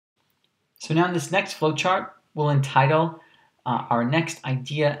So now in this next flowchart, we'll entitle our next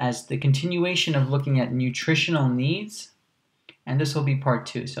idea as the continuation of looking at nutritional needs, and this will be part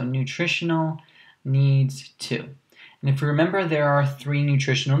 2. So nutritional needs 2. And if you remember, there are 3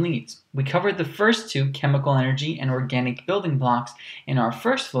 nutritional needs. We covered the first 2, chemical energy and organic building blocks, in our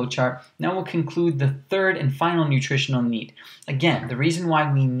first flowchart. Now we'll conclude the third and final nutritional need. Again, the reason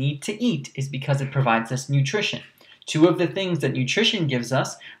why we need to eat is because it provides us nutrition. 2 of the things that nutrition gives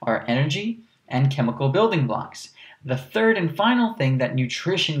us are energy and chemical building blocks. The third and final thing that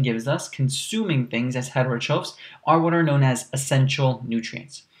nutrition gives us, consuming things as heterotrophs, are what are known as essential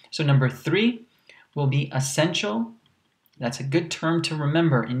nutrients. So number 3 will be essential. That's a good term to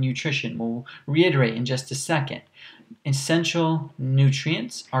remember in nutrition. We'll reiterate in just a second. Essential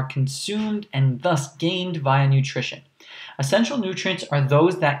nutrients are consumed and thus gained via nutrition. Essential nutrients are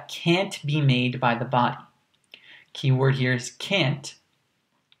those that can't be made by the body. Keyword here is can't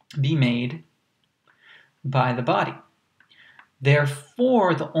be made by the body.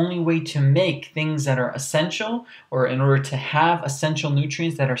 Therefore, the only way to make things that are essential, or in order to have essential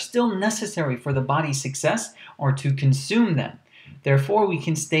nutrients that are still necessary for the body's success, are to consume them. Therefore, we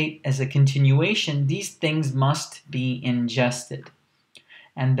can state as a continuation, these things must be ingested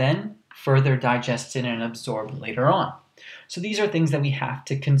and then further digested and absorbed later on. So these are things that we have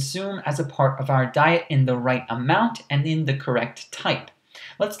to consume as a part of our diet in the right amount and in the correct type.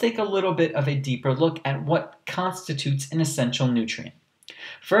 Let's take a little bit of a deeper look at what constitutes an essential nutrient.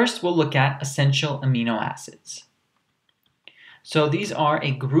 First, we'll look at essential amino acids. So these are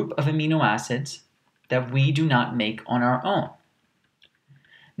a group of amino acids that we do not make on our own.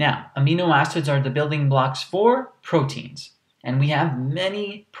 Now, amino acids are the building blocks for proteins. And we have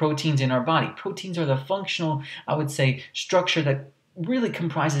many proteins in our body. Proteins are the functional, I would say, structure that really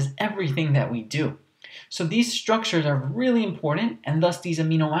comprises everything that we do. So these structures are really important, and thus these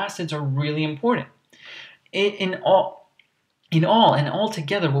amino acids are really important. In all and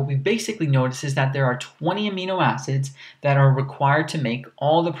altogether, what we basically notice is that there are 20 amino acids that are required to make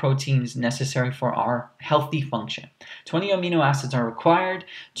all the proteins necessary for our healthy function. 20 amino acids are required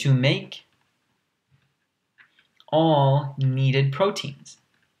to make all needed proteins,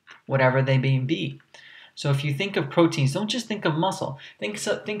 whatever they may be. So if you think of proteins, don't just think of muscle. Think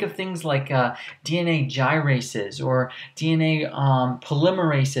of things like DNA gyrases or DNA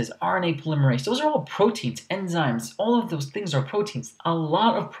polymerases, RNA polymerase. Those are all proteins, enzymes. All of those things are proteins. A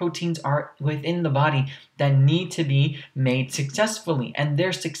lot of proteins are within the body that need to be made successfully, and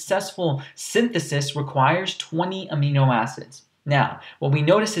their successful synthesis requires 20 amino acids. Now, what we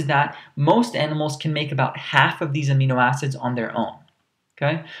notice is that most animals can make about half of these amino acids on their own.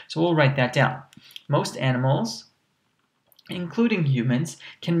 Okay, so we'll write that down. Most animals, including humans,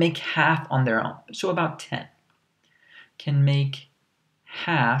 can make half on their own. So about 10 can make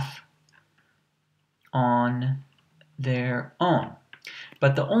half on their own.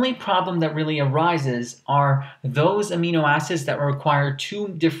 But the only problem that really arises are those amino acids that require 2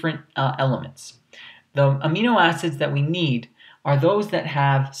 different elements. The amino acids that we need are those that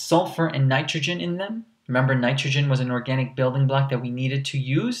have sulfur and nitrogen in them. Remember, nitrogen was an organic building block that we needed to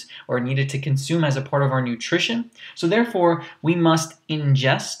use or needed to consume as a part of our nutrition. So therefore, we must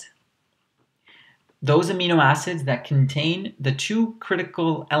ingest those amino acids that contain the 2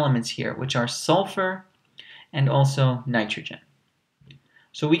 critical elements here, which are sulfur and also nitrogen.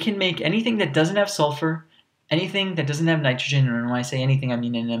 So we can make anything that doesn't have sulfur, anything that doesn't have nitrogen, and when I say anything, I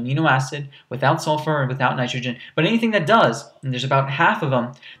mean an amino acid without sulfur or without nitrogen, but anything that does, and there's about half of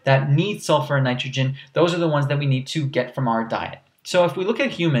them that need sulfur and nitrogen, those are the ones that we need to get from our diet. So if we look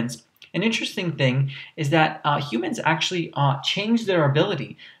at humans, an interesting thing is that humans actually change their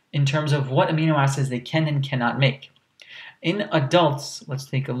ability in terms of what amino acids they can and cannot make. In adults, let's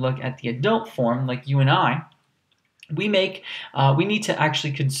take a look at the adult form, like you and I, we need to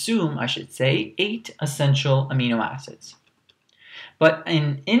actually consume, I should say, 8 essential amino acids. But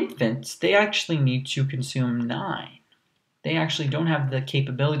in infants, they actually need to consume 9. They actually don't have the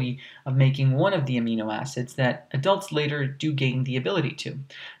capability of making one of the amino acids that adults later do gain the ability to.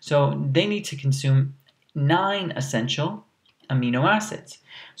 So they need to consume 9 essential amino acids.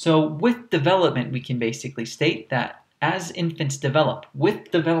 So with development, we can basically state that as infants develop,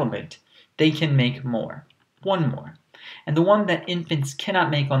 with development, they can make more, 1 more. And the one that infants cannot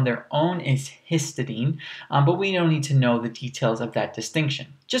make on their own is histidine, but we don't need to know the details of that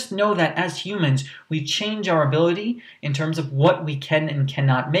distinction. Just know that as humans, we change our ability in terms of what we can and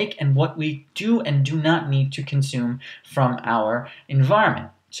cannot make and what we do and do not need to consume from our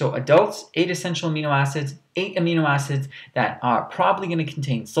environment. So adults, 8 essential amino acids, 8 amino acids that are probably going to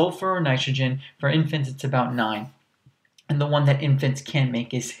contain sulfur or nitrogen. For infants, it's about 9. and the one that infants can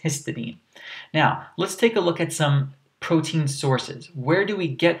make is histidine. Now, let's take a look at some protein sources. Where do we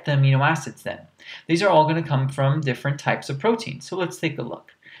get the amino acids then? These are all going to come from different types of proteins. So let's take a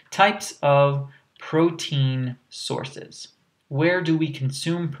look. Types of protein sources. Where do we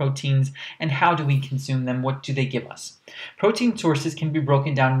consume proteins and how do we consume them? What do they give us? Protein sources can be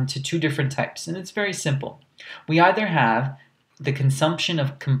broken down into two different types, and it's very simple. We either have the consumption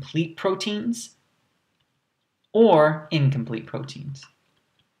of complete proteins or incomplete proteins.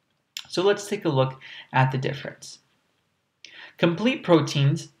 So let's take a look at the difference. Complete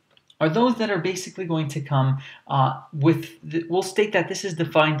proteins are those that are basically going to come we'll state that this is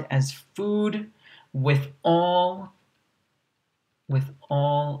defined as food with all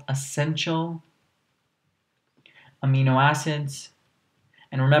essential amino acids.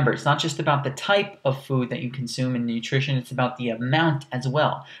 And remember, it's not just about the type of food that you consume in nutrition, it's about the amount as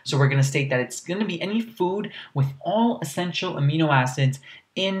well. So we're going to state that it's going to be any food with all essential amino acids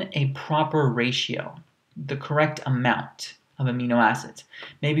in a proper ratio, the correct amount of amino acids.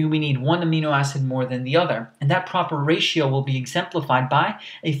 Maybe we need one amino acid more than the other, and that proper ratio will be exemplified by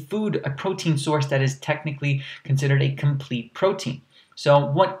a protein source that is technically considered a complete protein. So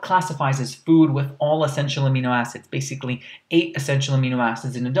what classifies as food with all essential amino acids? Basically 8 essential amino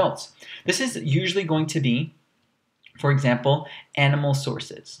acids in adults. This is usually going to be, for example, animal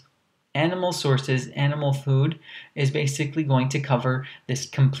sources. Animal sources, animal food is basically going to cover this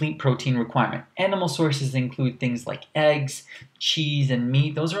complete protein requirement. Animal sources include things like eggs, cheese, and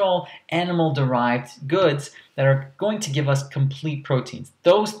meat. Those are all animal-derived goods that are going to give us complete proteins.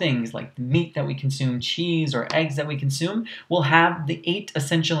 Those things like the meat that we consume, cheese, or eggs that we consume will have the 8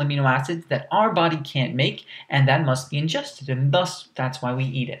 essential amino acids that our body can't make, and that must be ingested, and thus that's why we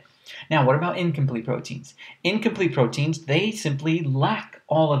eat it. Now, what about incomplete proteins? Incomplete proteins, they simply lack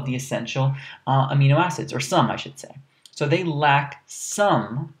all of the essential amino acids, or some, I should say. So they lack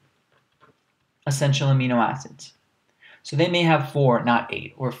some essential amino acids. So they may have 4, not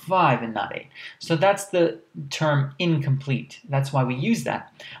 8, or 5 and not 8. So that's the term incomplete. That's why we use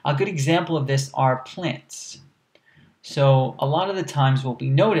that. A good example of this are plants. So a lot of the times what we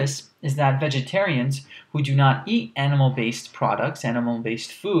notice is that vegetarians who do not eat animal-based products,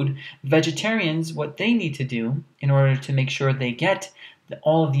 animal-based food, vegetarians, what they need to do in order to make sure they get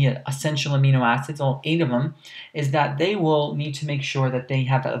all of the essential amino acids, all 8 of them, is that they will need to make sure that they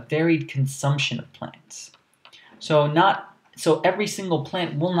have a varied consumption of plants. So every single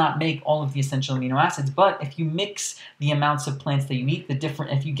plant will not make all of the essential amino acids, but if you mix the amounts of plants that you eat,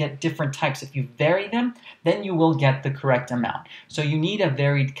 if you get different types, if you vary them, then you will get the correct amount. So you need a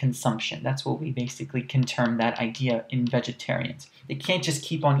varied consumption. That's what we basically can term that idea in vegetarians. They can't just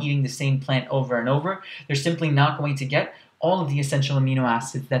keep on eating the same plant over and over. They're simply not going to get all of the essential amino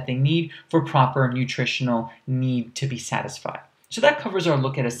acids that they need for proper nutritional need to be satisfied. So that covers our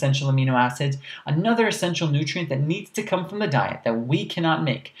look at essential amino acids. Another essential nutrient that needs to come from the diet that we cannot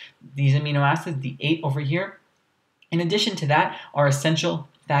make. These amino acids, the 8 over here. In addition to that are essential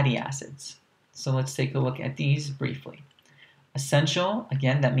fatty acids. So let's take a look at these briefly. Essential,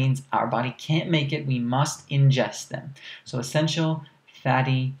 again, that means our body can't make it. We must ingest them. So essential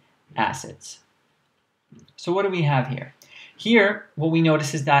fatty acids. So what do we have here? Here, what we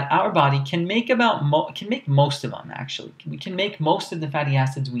notice is that our body can make most of them, actually. We can make most of the fatty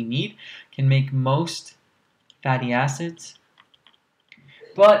acids we need, can make most fatty acids,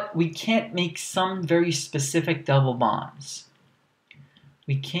 but we can't make some very specific double bonds.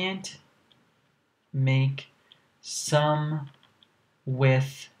 We can't make some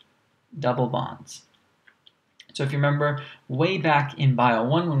with double bonds. So if you remember way back in Bio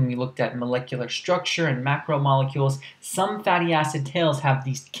 1 when we looked at molecular structure and macromolecules, some fatty acid tails have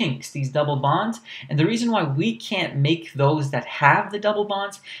these kinks, these double bonds, and the reason why we can't make those that have the double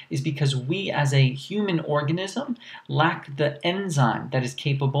bonds is because we as a human organism lack the enzyme that is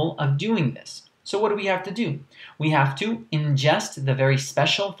capable of doing this. So what do we have to do? We have to ingest the very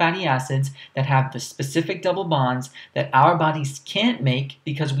special fatty acids that have the specific double bonds that our bodies can't make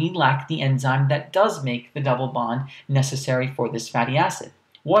because we lack the enzyme that does make the double bond necessary for this fatty acid.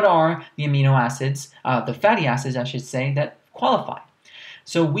 What are the amino acids, the fatty acids I should say, that qualify?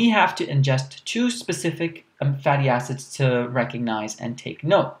 So we have to ingest 2 specific fatty acids to recognize and take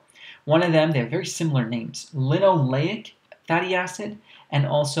note. One of them, they have very similar names, linoleic fatty acid and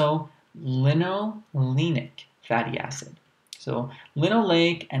also linolenic fatty acid. So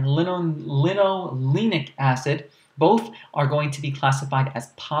linoleic and linolenic acid both are going to be classified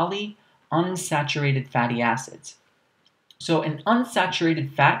as polyunsaturated fatty acids. So an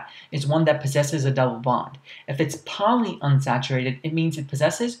unsaturated fat is one that possesses a double bond. If it's polyunsaturated, it means it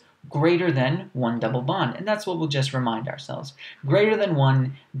possesses greater than 1 double bond. And that's what we'll just remind ourselves. Greater than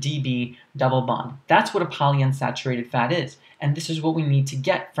 1 dB double bond. That's what a polyunsaturated fat is. And this is what we need to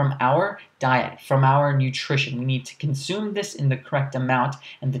get from our diet, from our nutrition. We need to consume this in the correct amount.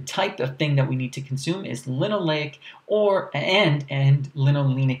 And the type of thing that we need to consume is linoleic and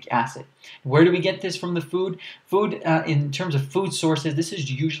linolenic acid. Where do we get this from the food? In terms of food sources, this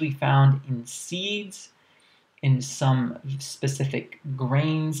is usually found in seeds, in some specific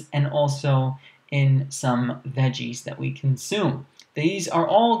grains, and also in some veggies that we consume. These are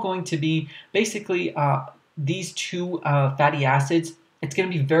all going to be basically these two fatty acids. It's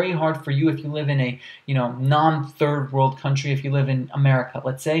going to be very hard for you if you live in a non-third world country, if you live in America,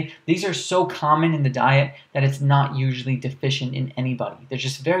 let's say. These are so common in the diet that it's not usually deficient in anybody. They're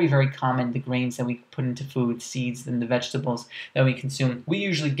just very, very common, the grains that we put into food, seeds, and the vegetables that we consume. We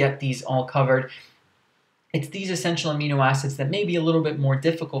usually get these all covered. It's these essential amino acids that may be a little bit more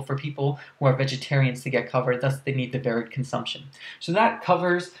difficult for people who are vegetarians to get covered, thus they need the varied consumption. So that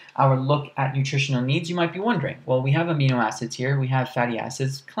covers our look at nutritional needs. You might be wondering, well, we have amino acids here, we have fatty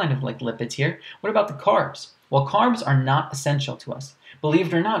acids, kind of like lipids here. What about the carbs? Well, carbs are not essential to us. Believe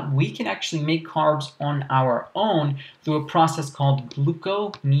it or not, we can actually make carbs on our own through a process called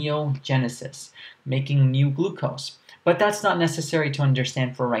gluconeogenesis, making new glucose. But that's not necessary to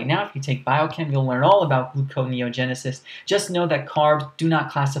understand for right now. If you take biochem, you'll learn all about gluconeogenesis. Just know that carbs do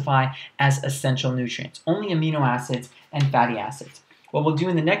not classify as essential nutrients, only amino acids and fatty acids. What we'll do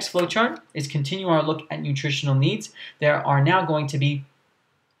in the next flowchart is continue our look at nutritional needs. There are now going to be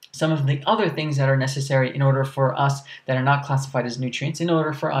some of the other things that are necessary in order for us that are not classified as nutrients, in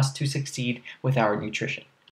order for us to succeed with our nutrition.